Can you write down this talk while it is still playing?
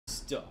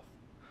stuff.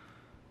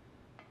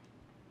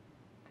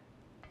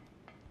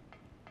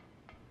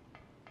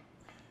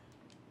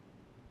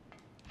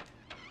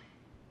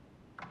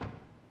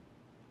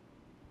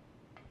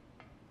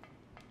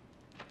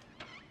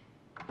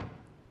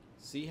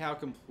 See how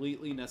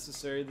completely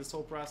necessary this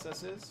whole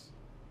process is?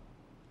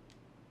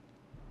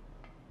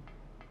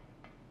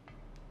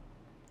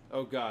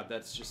 Oh god,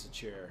 that's just a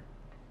chair.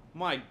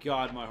 My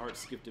god, my heart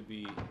skipped a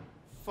beat.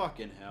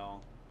 Fucking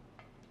hell.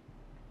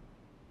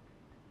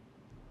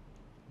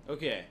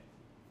 Okay.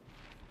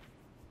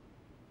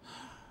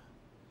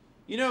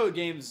 You know a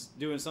game's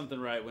doing something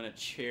right when a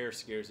chair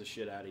scares the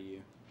shit out of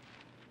you.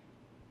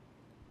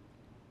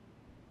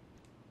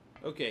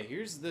 Okay,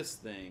 here's this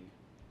thing.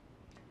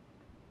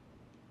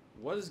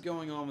 What is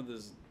going on with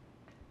this?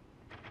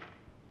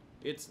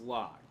 It's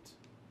locked.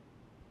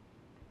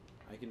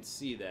 I can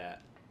see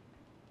that.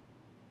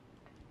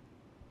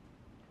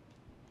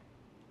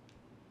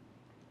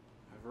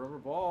 I have a rubber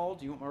ball.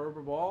 Do you want my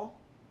rubber ball?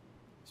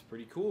 It's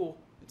pretty cool.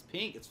 It's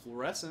pink. It's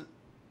fluorescent.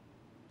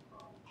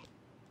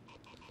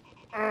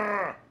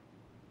 Urgh!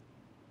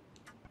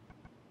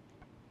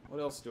 What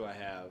else do I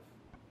have?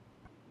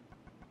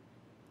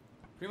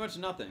 Pretty much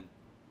nothing.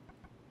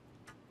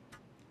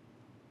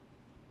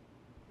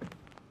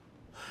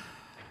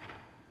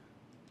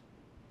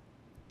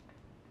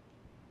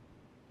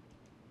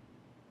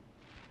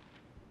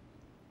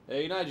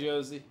 Hey, good night,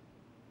 Josie.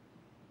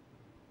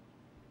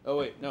 Oh,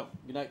 wait, no.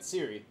 Good night,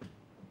 Siri.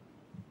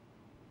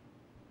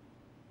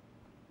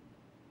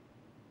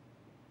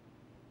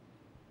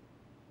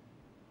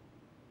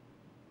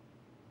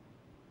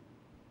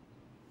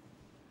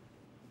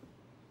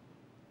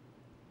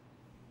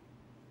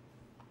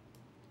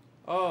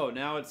 Oh,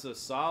 now it's a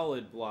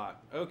solid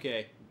block.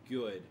 Okay,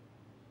 good.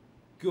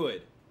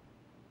 Good.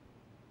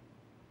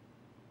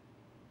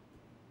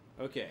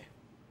 Okay.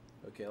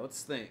 Okay,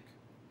 let's think.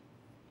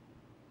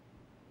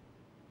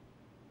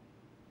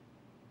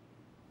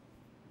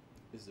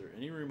 Is there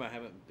any room I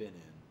haven't been in?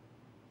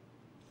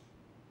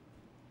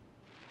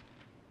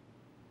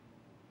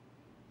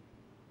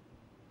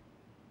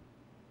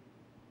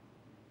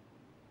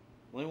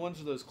 Only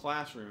ones are those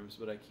classrooms,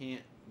 but I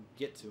can't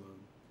get to them.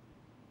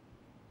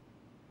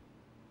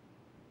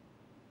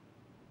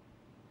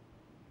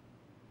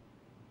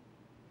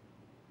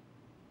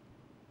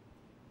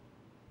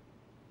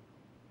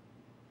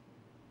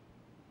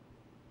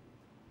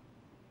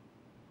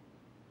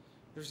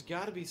 There's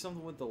got to be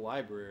something with the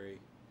library.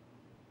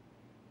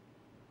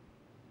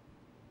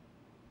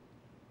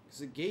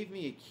 Because it gave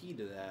me a key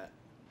to that.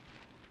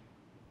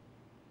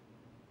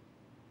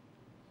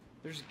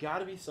 There's got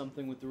to be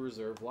something with the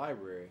reserve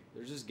library.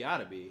 There's just got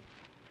to be.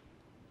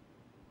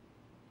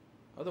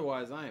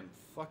 Otherwise, I am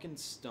fucking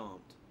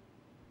stumped.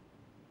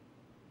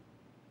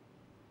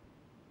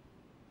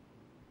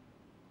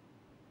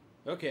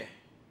 Okay,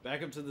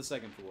 back up to the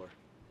second floor.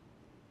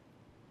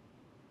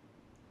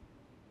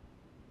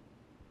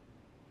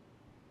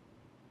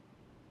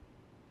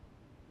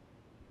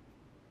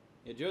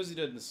 Yeah, Josie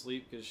doesn't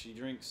sleep because she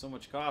drinks so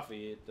much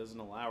coffee it doesn't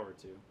allow her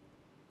to.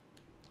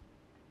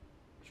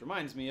 Which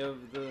reminds me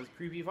of the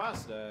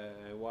creepypasta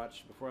I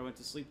watched before I went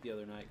to sleep the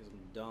other night because I'm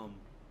dumb.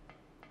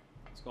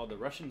 It's called The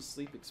Russian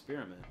Sleep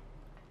Experiment.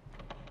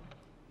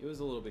 It was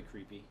a little bit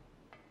creepy.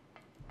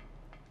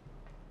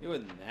 It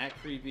wasn't that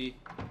creepy.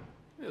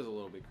 It was a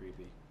little bit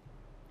creepy.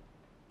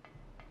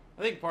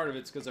 I think part of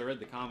it's because I read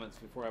the comments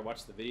before I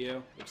watched the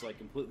video, which like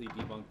completely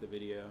debunked the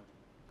video.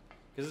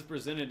 Because it's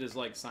presented as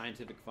like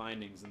scientific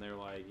findings, and they're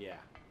like, yeah,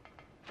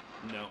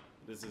 no,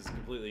 this is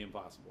completely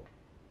impossible.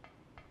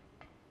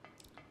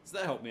 So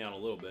that helped me out a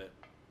little bit,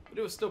 but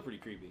it was still pretty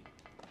creepy.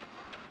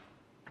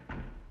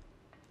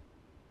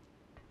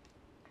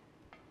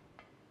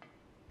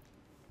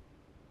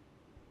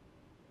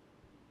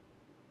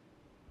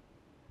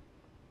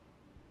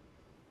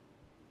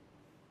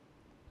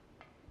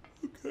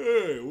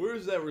 Okay,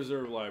 where's that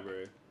reserve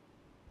library?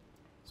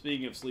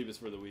 Speaking of sleep is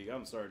for the week,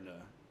 I'm starting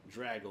to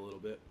drag a little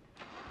bit.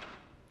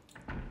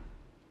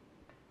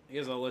 I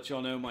guess I'll let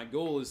y'all know my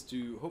goal is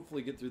to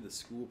hopefully get through the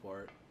school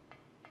part.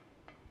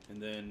 And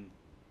then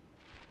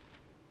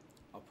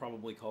I'll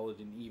probably call it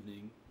an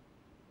evening.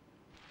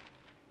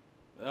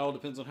 That all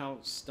depends on how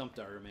stumped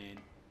I remain.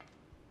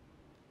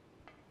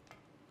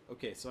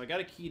 Okay, so I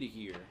got a key to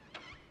here.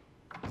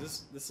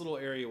 This little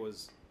area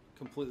was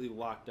completely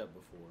locked up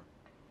before.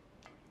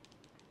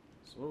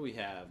 So what do we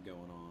have going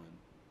on?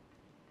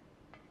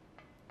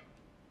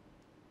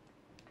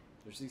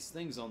 There's these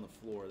things on the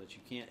floor that you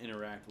can't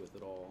interact with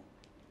at all.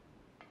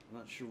 I'm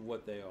not sure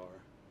what they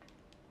are.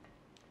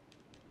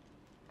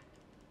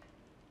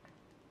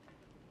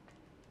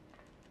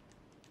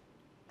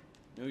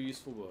 No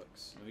useful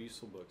books. No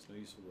useful books. No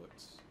useful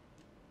books.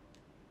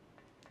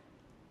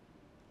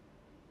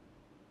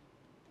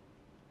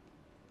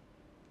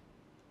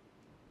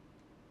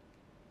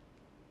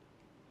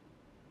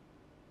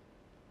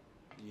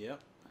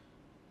 Yep.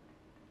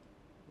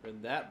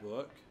 Read that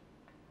book.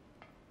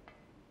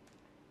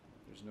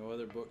 There's no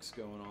other books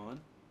going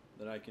on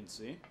that I can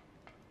see.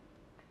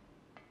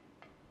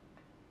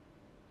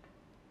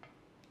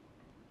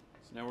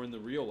 So now we're in the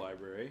real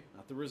library,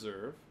 not the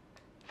reserve.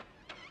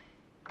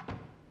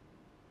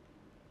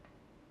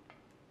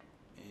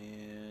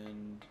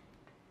 And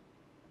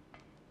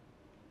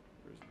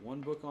there's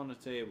one book on the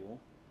table.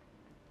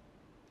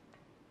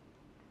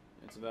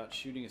 It's about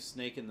shooting a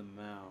snake in the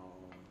mouth.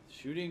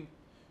 Shooting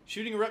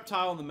a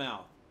reptile in the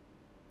mouth.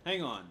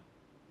 Hang on.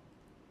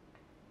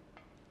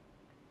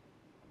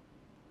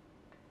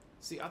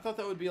 See, I thought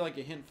that would be like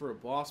a hint for a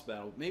boss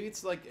battle. Maybe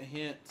it's like a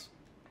hint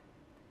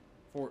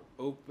for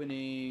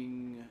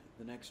opening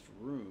the next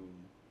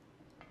room.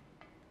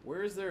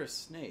 Where is there a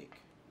snake?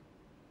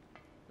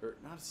 Or,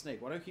 not a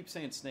snake. Why do I keep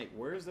saying snake?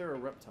 Where is there a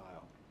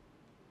reptile?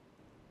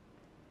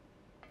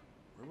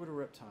 Where would a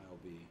reptile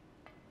be?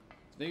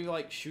 So maybe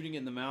like shooting it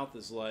in the mouth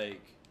is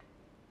like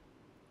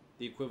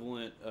the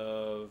equivalent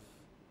of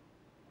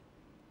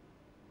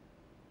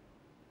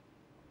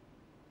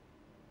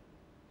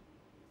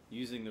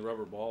using the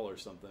rubber ball or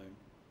something.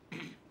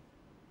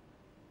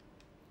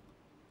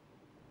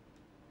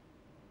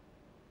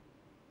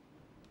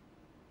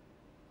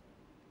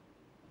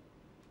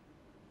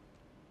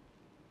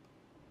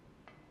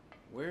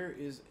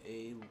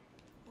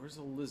 Where's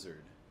a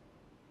lizard?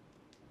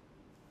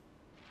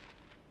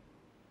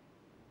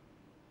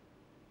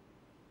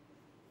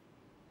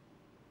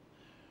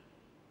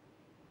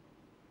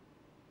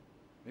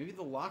 Maybe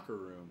the locker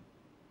room.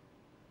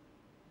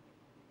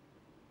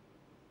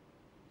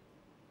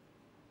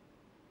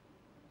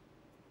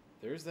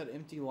 There's that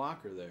empty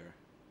locker there.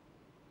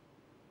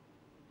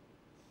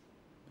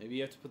 Maybe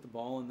you have to put the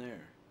ball in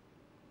there.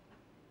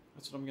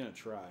 That's what I'm gonna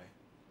try.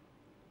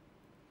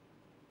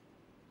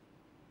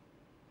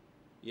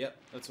 Yep,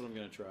 that's what I'm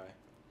gonna try.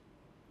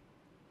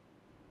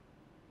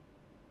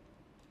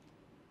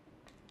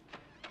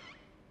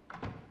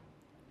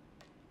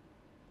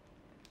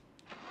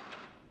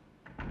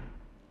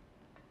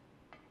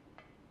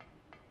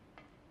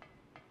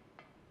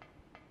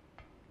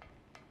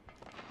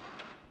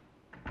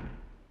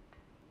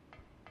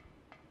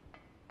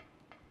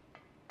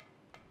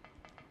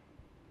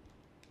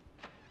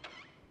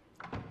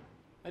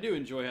 I do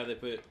enjoy how they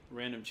put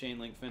random chain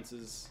link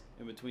fences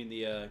in between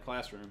the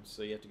classrooms,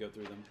 so you have to go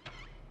through them.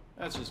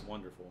 That's just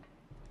wonderful.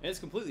 And it's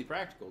completely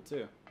practical,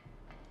 too.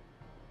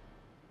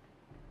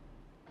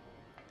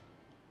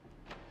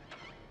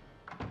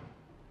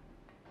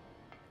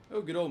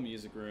 Oh, good old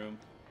music room.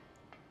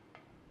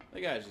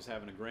 That guy's just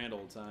having a grand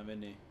old time,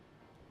 isn't he?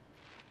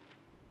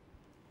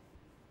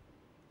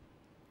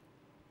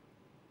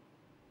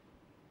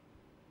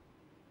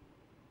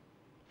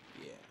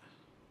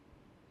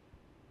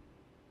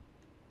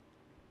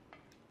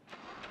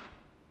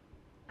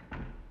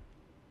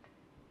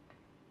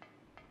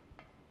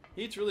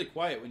 He gets really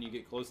quiet when you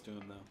get close to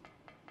him, though.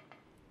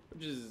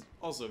 Which is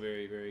also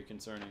very, very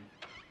concerning.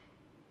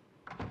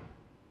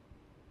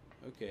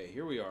 Okay,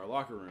 here we are.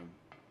 Locker room.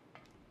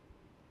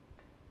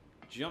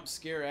 Jump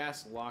scare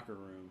ass locker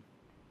room.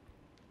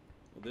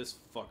 With this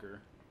fucker.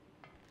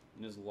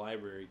 And his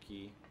library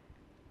key.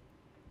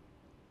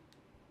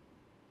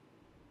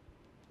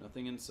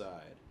 Nothing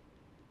inside.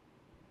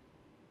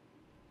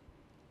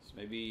 So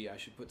maybe I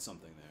should put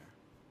something there.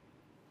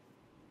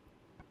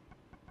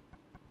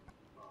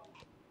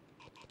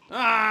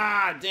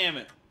 Ah, damn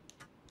it.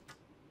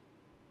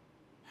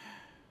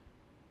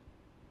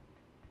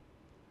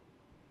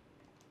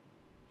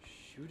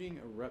 Shooting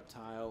a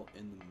reptile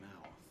in the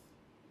mouth.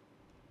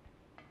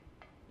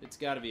 It's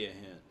got to be a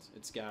hint.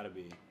 It's got to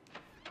be.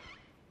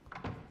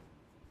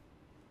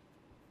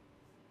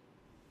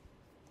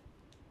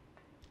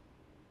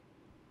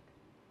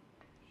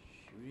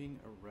 Shooting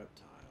a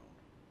reptile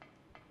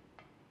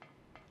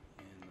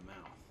in the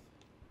mouth.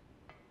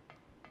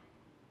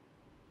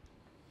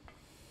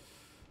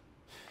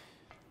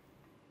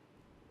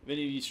 If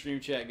any of you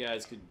stream chat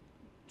guys could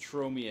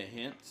throw me a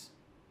hint,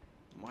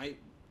 might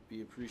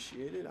be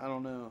appreciated. I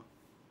don't know.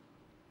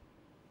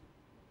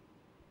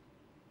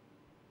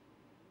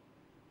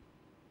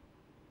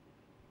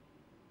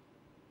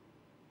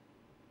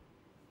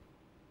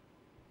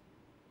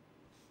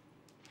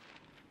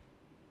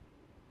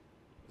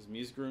 Is the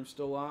music room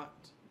still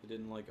locked? It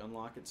didn't like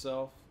unlock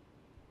itself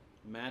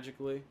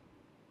magically.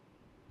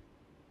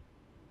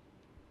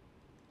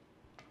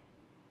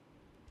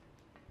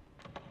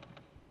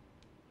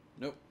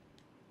 Nope.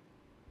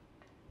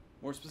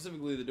 More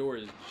specifically, the door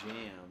is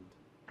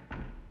jammed.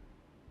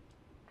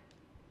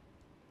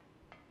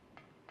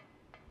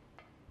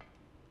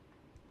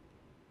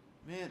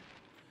 Man.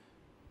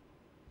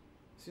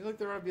 Seems like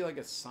there ought to be like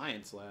a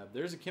science lab.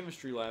 There's a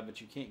chemistry lab,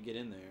 but you can't get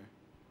in there.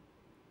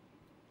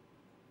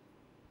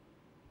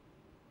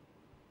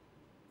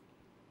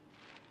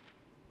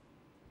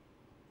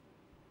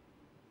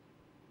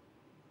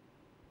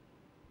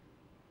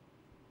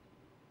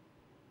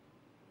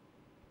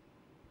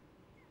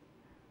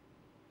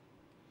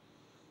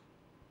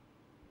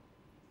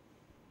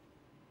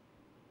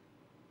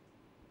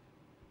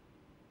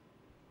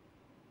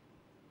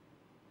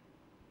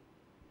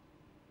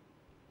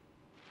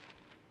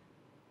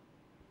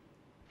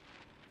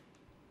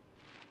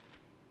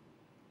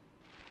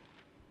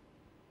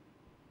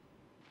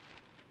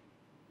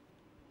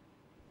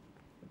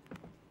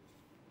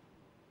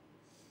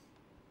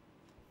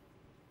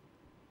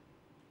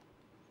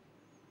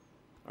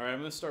 Alright,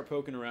 I'm gonna start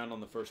poking around on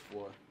the first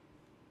floor.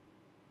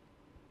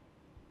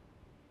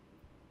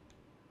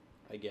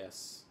 I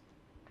guess.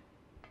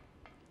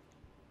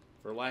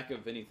 For lack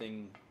of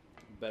anything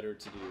better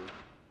to do.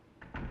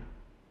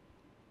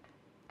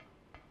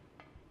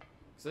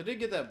 Because I did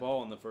get that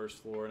ball on the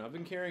first floor, and I've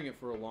been carrying it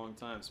for a long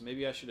time, so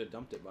maybe I should have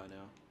dumped it by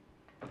now.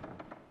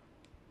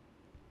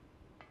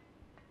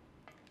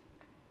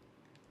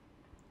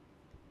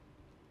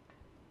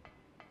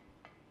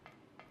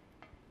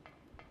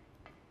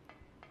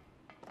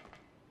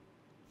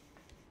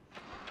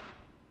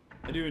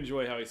 I do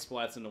enjoy how he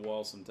splats into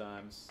walls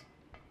sometimes.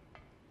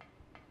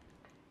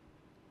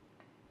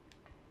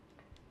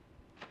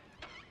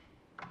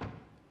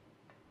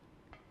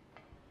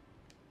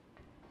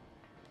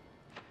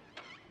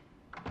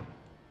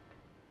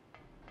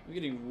 I'm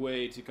getting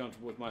way too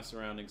comfortable with my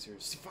surroundings here.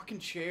 See, fucking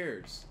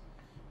chairs.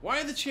 Why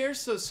are the chairs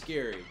so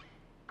scary?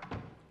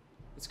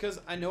 It's because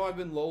I know I've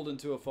been lulled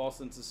into a false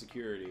sense of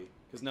security.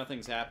 Because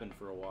nothing's happened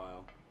for a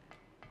while.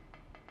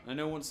 I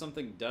know when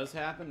something does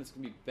happen, it's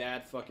going to be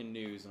bad fucking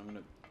news, and I'm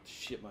going to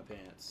shit my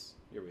pants.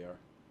 Here we are.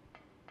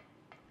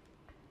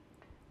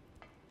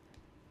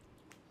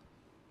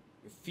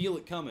 You feel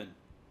it coming.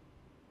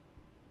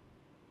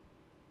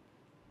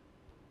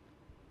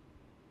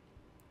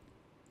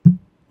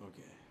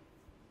 Okay.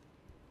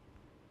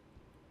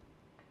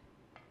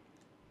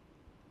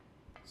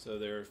 So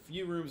there are a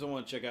few rooms I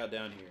want to check out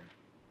down here.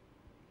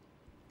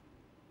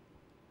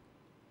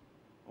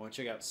 I want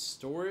to check out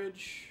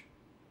storage.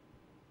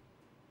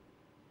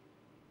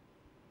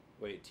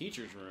 Wait,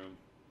 teacher's room.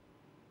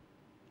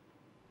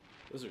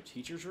 Those are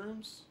teacher's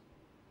rooms?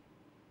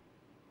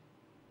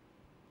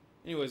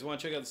 Anyways, I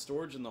want to check out the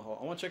storage in the hall.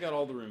 I want to check out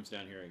all the rooms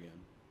down here again.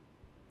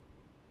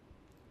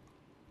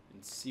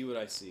 And see what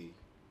I see.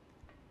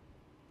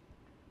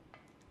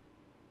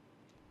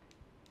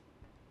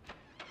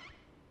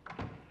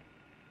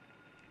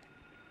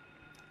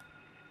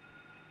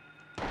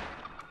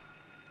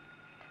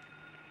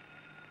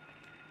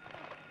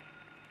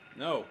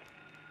 No.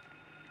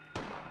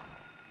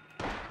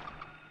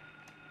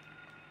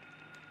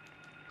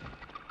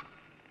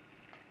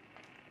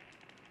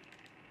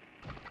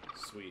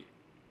 Sweet.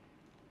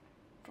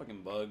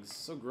 Fucking bugs.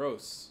 So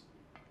gross.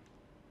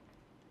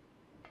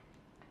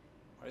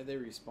 Why did they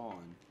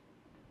respawn?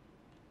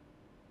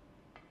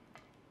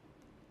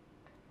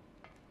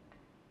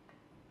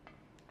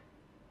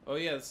 Oh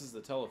yeah, this is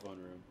the telephone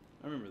room.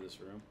 I remember this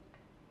room.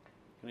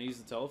 Can I use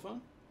the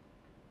telephone?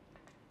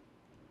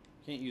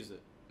 Can't use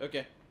it.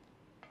 Okay.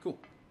 Cool.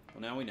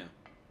 Well, now we know.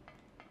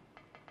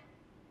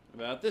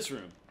 What about this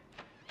room?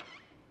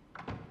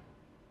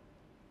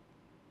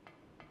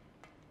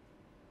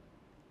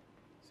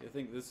 See, I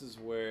think this is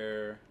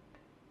where...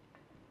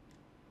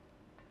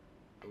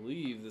 I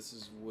believe this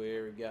is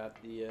where we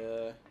got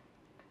the,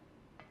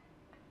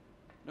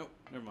 Nope,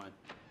 never mind.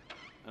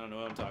 I don't know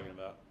what I'm talking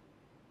about.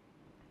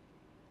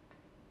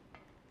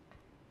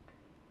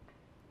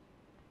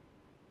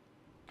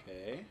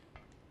 Okay.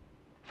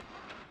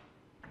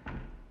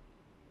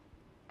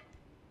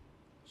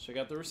 Check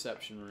out the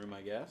reception room,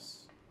 I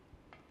guess.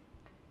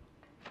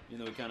 Even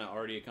though we kind of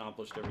already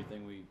accomplished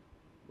everything we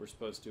were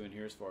supposed to in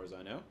here as far as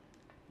I know.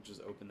 Which is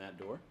open that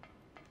door.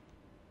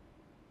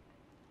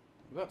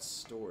 What about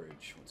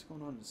storage? What's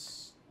going on in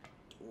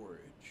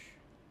storage?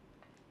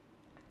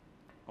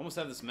 Almost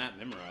have this map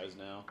memorized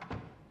now.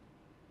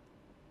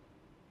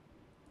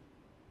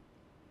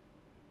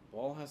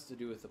 Ball has to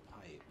do with the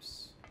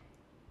pipes.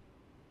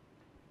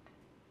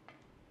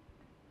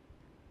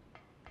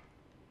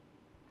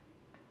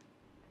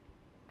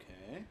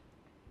 Okay.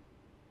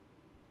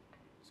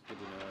 It's good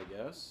to know, I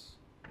guess.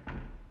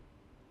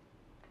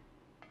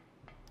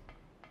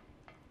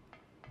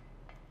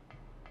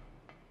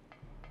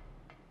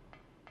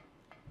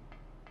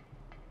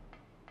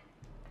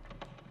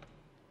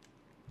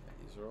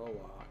 These are all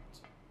locked.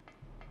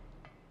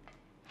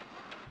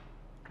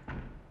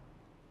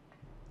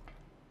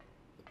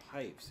 The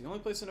pipes. The only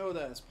place I know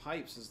that has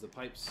pipes is the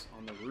pipes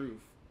on the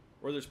roof.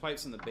 Or there's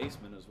pipes in the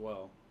basement as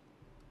well.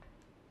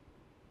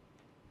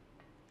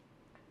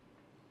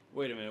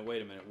 Wait a minute,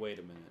 wait a minute, wait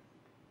a minute.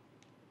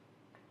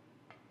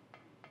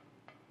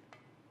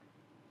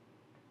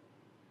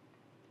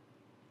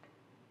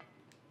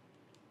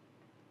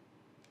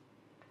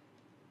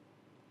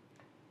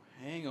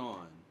 Hang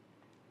on.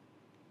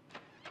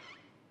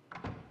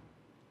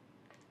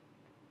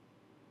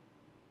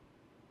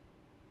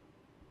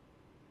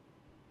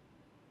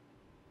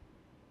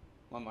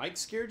 My mic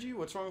scared you?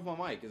 What's wrong with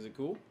my mic? Is it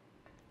cool?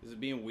 Is it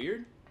being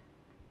weird?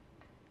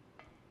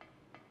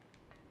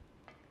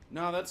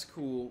 No, that's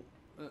cool.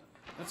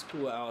 That's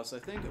cool, Alice. I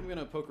think I'm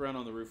gonna poke around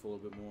on the roof a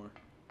little bit more.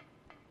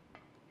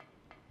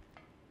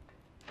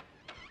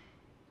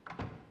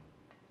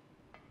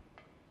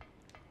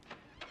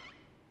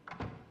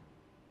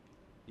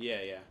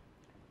 Yeah, yeah.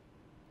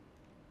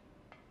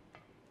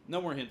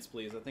 No more hints,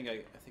 please. I think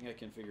I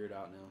can figure it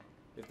out now.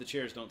 If the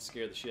chairs don't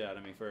scare the shit out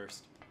of me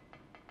first.